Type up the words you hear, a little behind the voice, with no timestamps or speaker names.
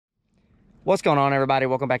What's going on, everybody?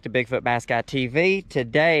 Welcome back to Bigfoot Bass Guy TV.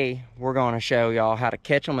 Today we're going to show y'all how to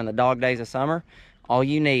catch them in the dog days of summer. All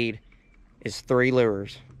you need is 3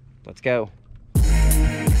 lures. Let's go.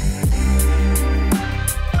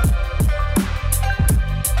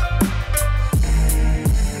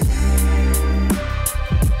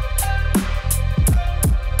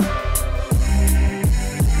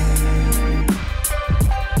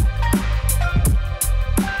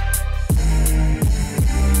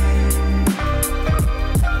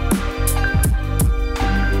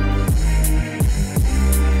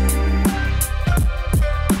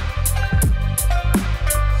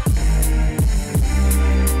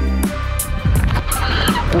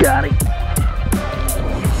 Got it.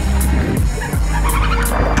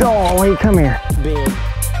 Golly, come here. Big.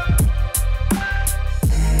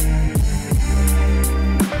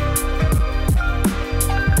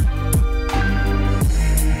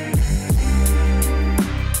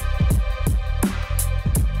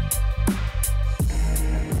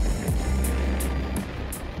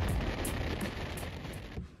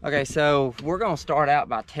 Okay, so we're gonna start out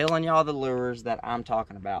by telling y'all the lures that I'm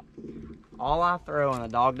talking about. All I throw in the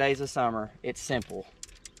dog days of summer, it's simple.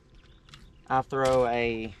 I throw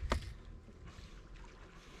a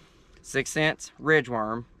 6-cent ridge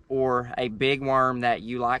worm, or a big worm that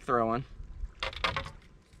you like throwing,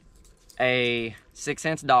 a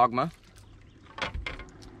 6-cent dogma,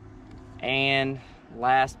 and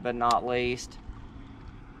last but not least,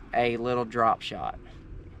 a little drop shot.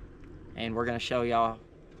 And we're gonna show y'all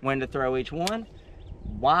when to throw each one,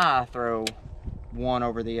 why I throw one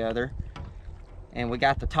over the other. And we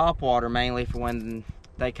got the top water mainly for when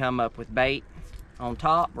they come up with bait on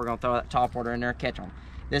top. We're gonna throw that top water in there, catch them.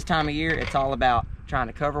 This time of year, it's all about trying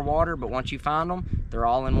to cover water, but once you find them, they're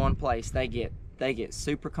all in one place. They get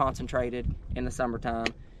super concentrated in the summertime,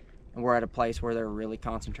 and we're at a place where they're really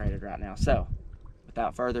concentrated right now. So,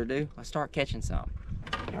 without further ado, let's start catching some.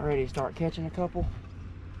 Y'all ready to start catching a couple?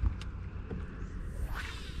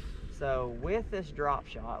 So with this drop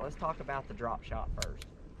shot, let's talk about the drop shot first.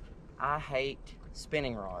 I hate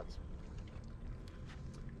spinning rods.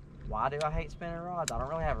 Why do I hate spinning rods? I don't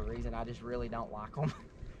really have a reason, I just really don't like them.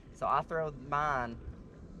 So I throw mine.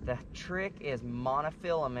 The trick is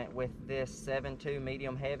monofilament with this 7.2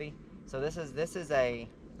 medium heavy. So this is a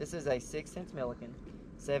 6-cent Milliken,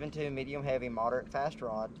 7.2 medium heavy, moderate fast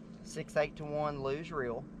rod, 6/8-to-1 luge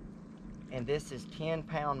reel, and this is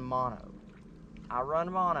 10-pound mono. I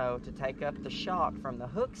run mono to take up the shock from the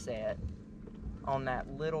hook set on that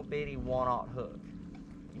little bitty 1/0 hook.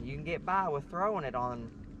 And you can get by with throwing it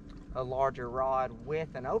on a larger rod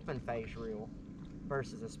with an open face reel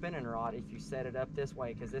versus a spinning rod if you set it up this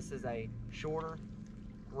way, because this is a shorter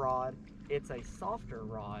rod, it's a softer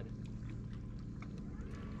rod,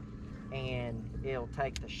 and it'll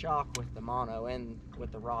take the shock with the mono and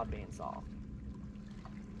with the rod being soft.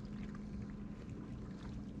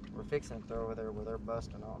 We're fixing to throw over there where they're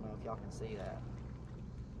busting. I don't know if y'all can see that.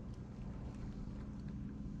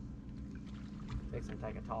 Fixing to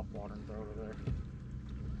take a top water and throw it over there.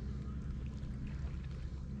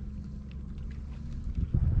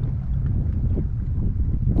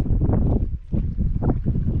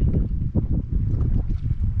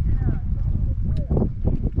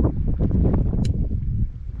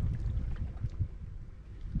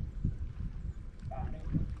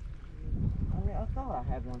 I thought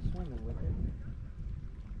I had one swimming with it.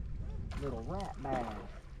 Little rat bass.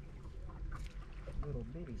 Little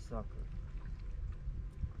bitty sucker.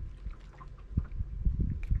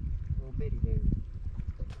 Little bitty dude.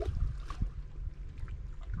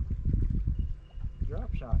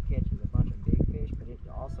 Drop shot catches a bunch of big fish, but it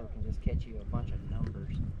also can just catch you a bunch of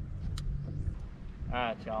numbers.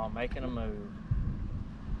 Alright, y'all, making a move.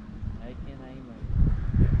 Making a move.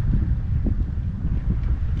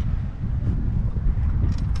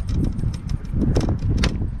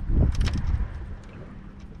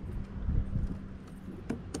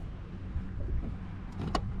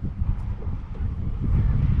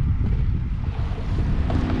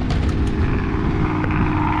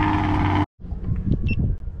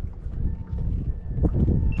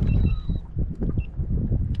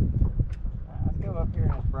 Let's go up here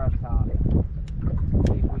in this brush top.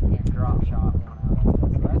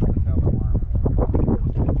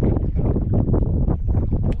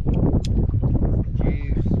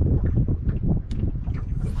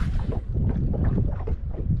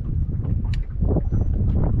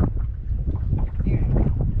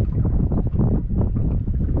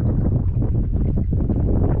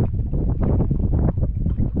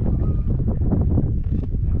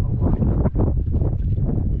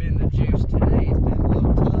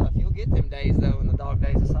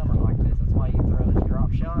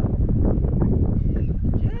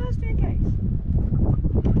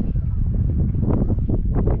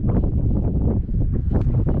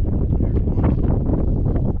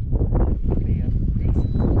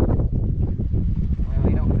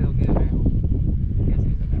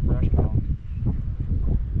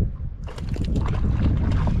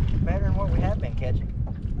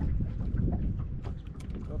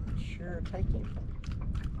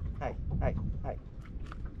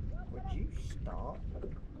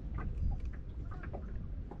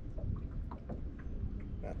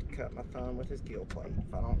 cut my thumb with his gill plate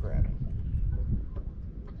if I don't grab him.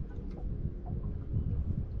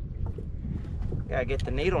 Gotta get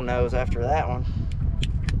the needle nose after that one.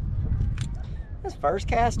 His first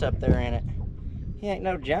cast up there in it. He ain't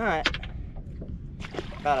no giant.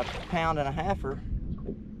 About 1.5 pounds.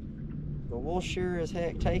 But we'll sure as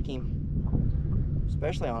heck take him.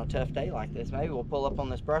 Especially on a tough day like this. Maybe we'll pull up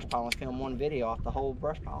on this brush pile and film one video off the whole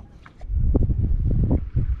brush pile.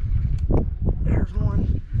 There's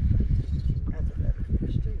one. That's a better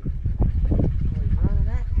fish too. Oh, he's running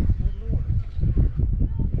at me. Good Lord.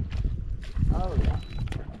 Oh yeah.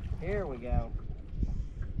 Here we go.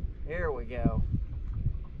 Here we go.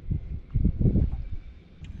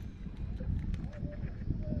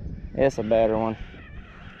 It's a better one.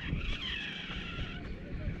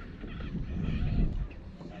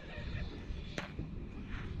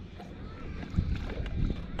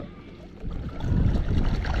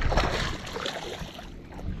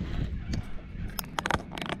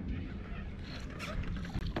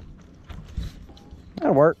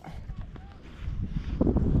 That'll work.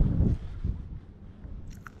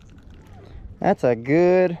 That's a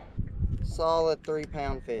good, solid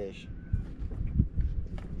 3-pound fish.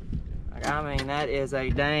 I mean, that is a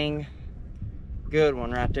dang good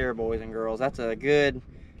one right there, boys and girls. That's a good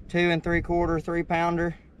 2 3/4,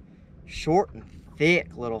 3-pounder. Short and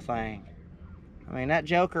thick little thing. I mean, that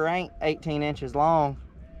joker ain't 18 inches long.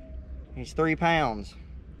 He's 3 pounds.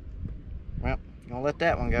 Well, gonna let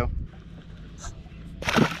that one go.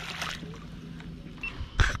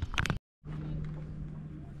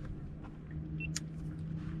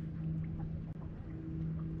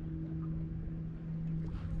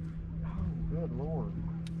 Good Lord.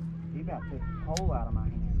 You got the hole out of my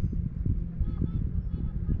hand.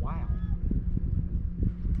 Wow.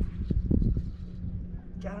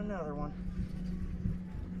 Got another one.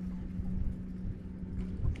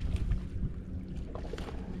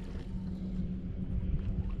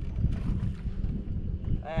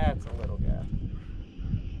 That's a little guy.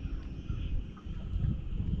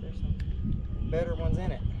 There's some better ones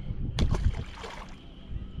in it.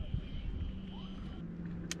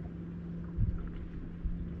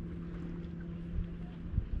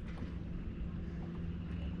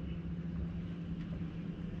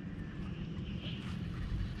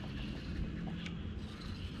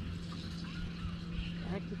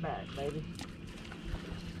 Back to back, baby.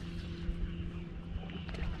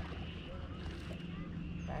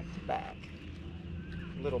 Back to back.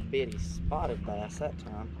 Little bitty spotted bass that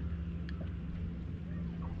time.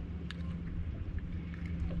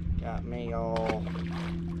 Got me all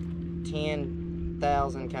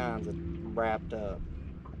 10,000 kinds of wrapped up.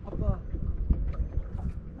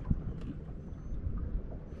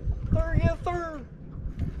 There, yes, sir.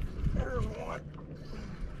 There's one.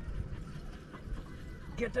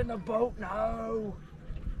 Get in the boat, no.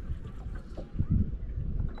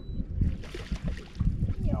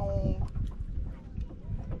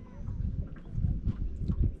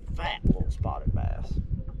 Fat little spotted bass.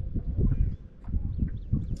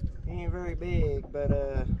 He ain't very big, but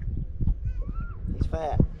he's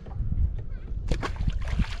fat.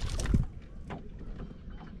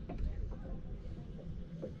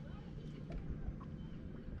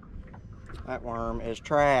 That worm is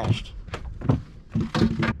trashed.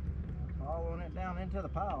 Following it down into the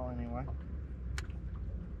pile anyway.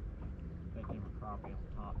 Taking a crappie on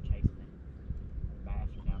top, chasing it. Bass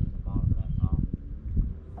are down to the bottom of that pile.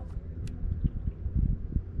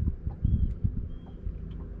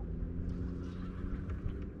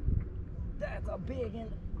 That's a big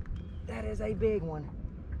one. That is a big one.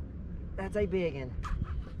 That's a big one.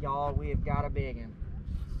 Y'all, we have got a big one.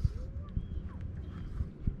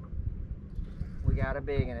 We got a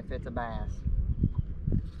big one if it's a bass.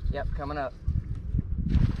 Yep, coming up.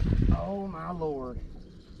 Oh my Lord.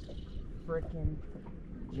 Freaking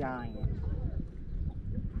giant.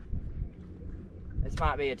 This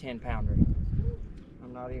might be a 10-pounder.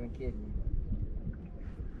 I'm not even kidding you.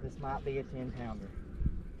 This might be a 10-pounder.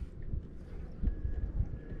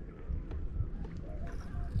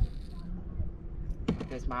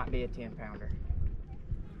 This might be a 10-pounder.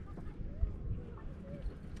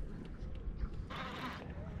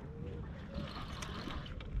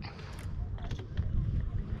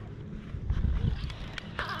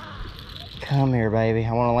 Come here, baby.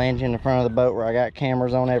 I want to land you in the front of the boat where I got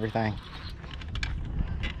cameras on everything.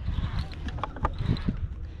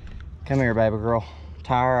 Come here, baby girl.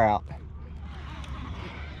 Tie her out.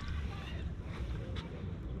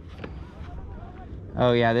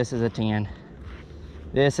 Oh yeah, this is a 10.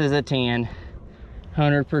 This is a 10.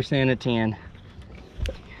 100% a 10.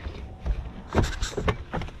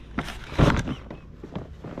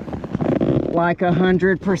 like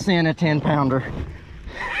 100% a 10 pounder.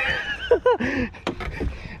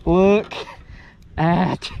 Look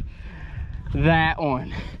at that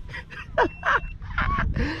one.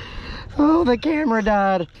 Oh, the camera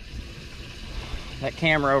died. That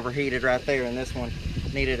camera overheated right there, and this one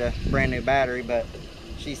needed a brand new battery, but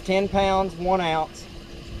she's 10 pounds, 1 ounce.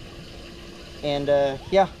 And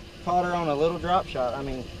yeah, caught her on a little drop shot. I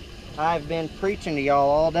mean, I've been preaching to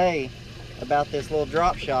y'all all day about this little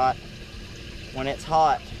drop shot when it's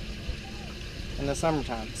hot in the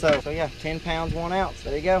summertime. So yeah, 10 pounds, 1 ounce.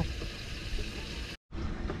 There you go.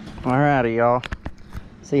 Alrighty, y'all.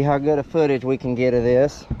 See how good a footage we can get of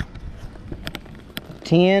this.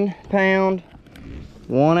 10 pound,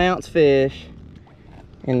 1 ounce fish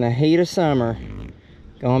in the heat of summer,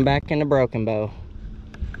 going back into Broken Bow.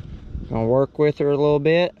 Gonna work with her a little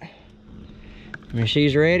bit. When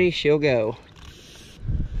she's ready, she'll go.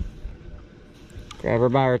 Grab her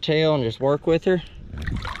by her tail and just work with her.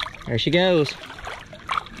 There she goes.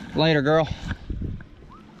 Later, girl.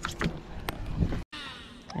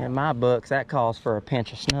 In my books, that calls for a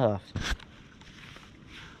pinch of snuff.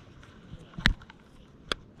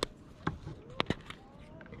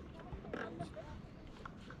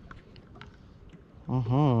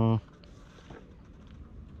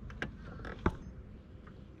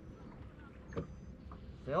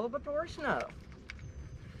 Celebratory snuff.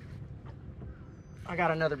 I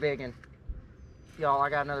got another big one. Y'all, I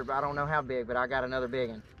got another, I don't know how big, but I got another big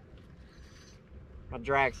one. My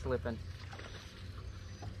drag's slipping.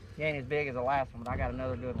 He ain't as big as the last one, but I got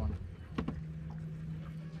another good one.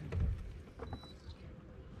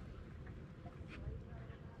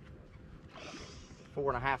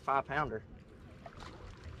 Four and a half, 5 pounder.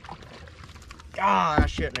 God, I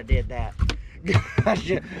shouldn't have did that. I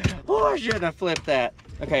shouldn't have flipped that.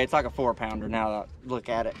 Okay, it's like a 4 pounder now that I look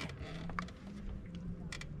at it.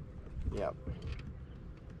 Yep.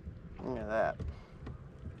 Look at that.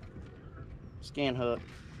 Skin hook.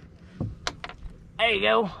 There you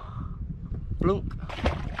go. Blunk.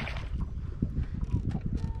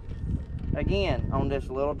 Again, on this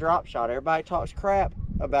little drop shot, everybody talks crap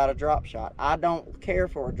about a drop shot. I don't care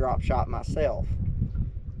for a drop shot myself.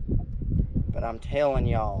 But I'm telling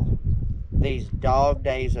y'all, these dog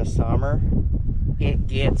days of summer, it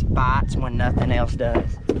gets bites when nothing else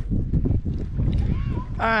does.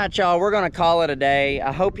 Alright, y'all, we're gonna call it a day.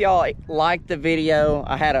 I hope y'all liked the video.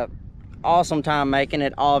 I had an awesome time making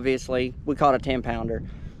it. Obviously, we caught a 10 pounder,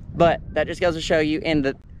 but that just goes to show you,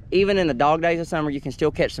 even in the dog days of summer, you can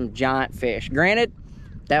still catch some giant fish. Granted,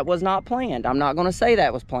 that was not planned. I'm not gonna say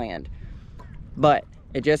that was planned, but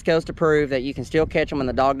it just goes to prove that you can still catch them in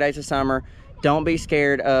the dog days of summer. Don't be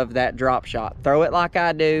scared of that drop shot. Throw it like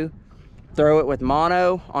I do. Throw it with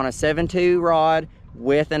mono on a 7.2 rod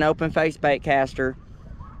with an open face bait caster.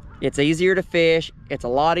 It's easier to fish. It's a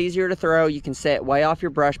lot easier to throw. You can set way off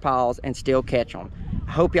your brush piles and still catch them.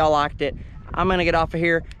 I hope y'all liked it. I'm gonna get off of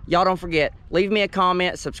here. Y'all don't forget, leave me a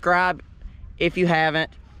comment, subscribe if you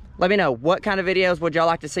haven't. Let me know, what kind of videos would y'all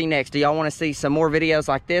like to see next? Do y'all wanna see some more videos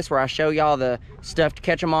like this where I show y'all the stuff to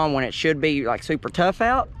catch them on when it should be like super tough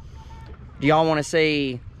out? Do y'all wanna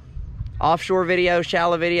see offshore videos,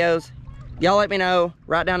 shallow videos? Y'all let me know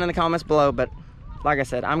right down in the comments below. But like I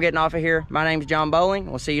said, I'm getting off of here. My name's John Bowling.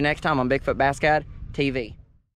 We'll see you next time on Bigfoot Bass Guide TV.